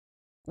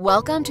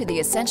Welcome to the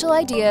Essential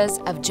Ideas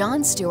of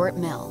John Stuart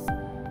Mill.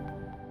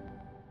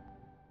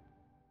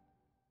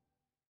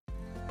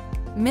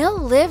 Mill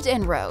lived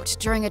and wrote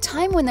during a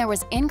time when there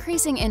was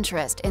increasing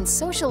interest in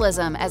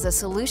socialism as a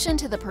solution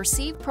to the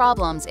perceived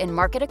problems in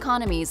market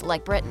economies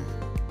like Britain.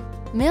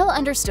 Mill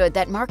understood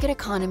that market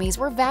economies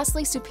were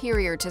vastly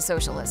superior to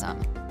socialism,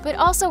 but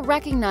also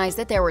recognized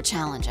that there were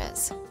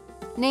challenges.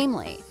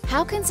 Namely,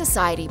 how can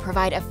society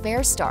provide a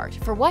fair start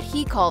for what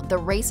he called the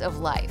race of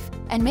life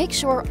and make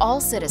sure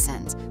all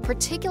citizens,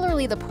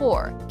 particularly the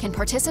poor, can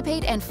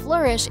participate and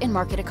flourish in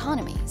market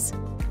economies?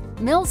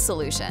 Mill's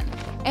solution,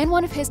 and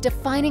one of his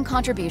defining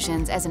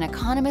contributions as an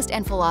economist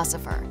and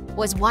philosopher,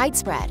 was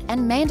widespread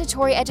and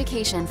mandatory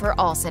education for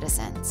all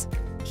citizens.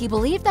 He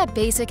believed that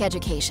basic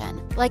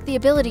education, like the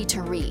ability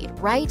to read,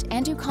 write,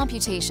 and do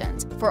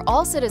computations for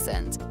all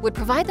citizens, would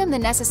provide them the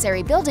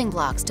necessary building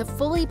blocks to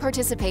fully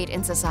participate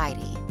in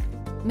society.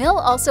 Mill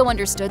also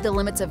understood the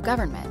limits of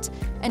government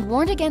and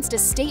warned against a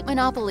state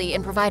monopoly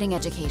in providing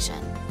education.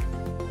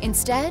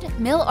 Instead,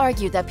 Mill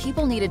argued that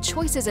people needed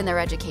choices in their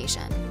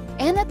education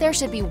and that there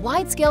should be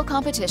wide-scale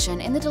competition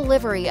in the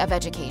delivery of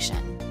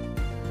education.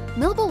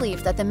 Mill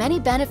believed that the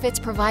many benefits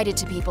provided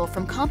to people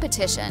from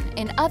competition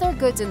in other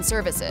goods and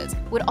services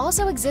would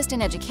also exist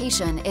in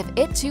education if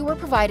it too were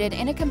provided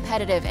in a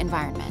competitive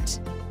environment.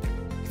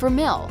 For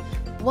Mill,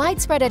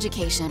 widespread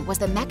education was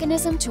the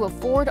mechanism to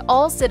afford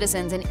all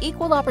citizens an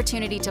equal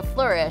opportunity to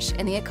flourish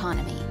in the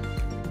economy.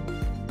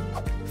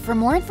 For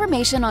more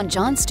information on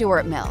John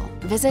Stuart Mill,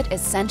 visit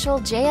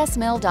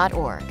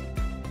essentialjsmill.org.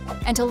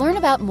 And to learn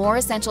about more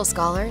essential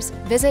scholars,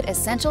 visit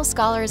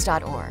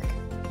essentialscholars.org.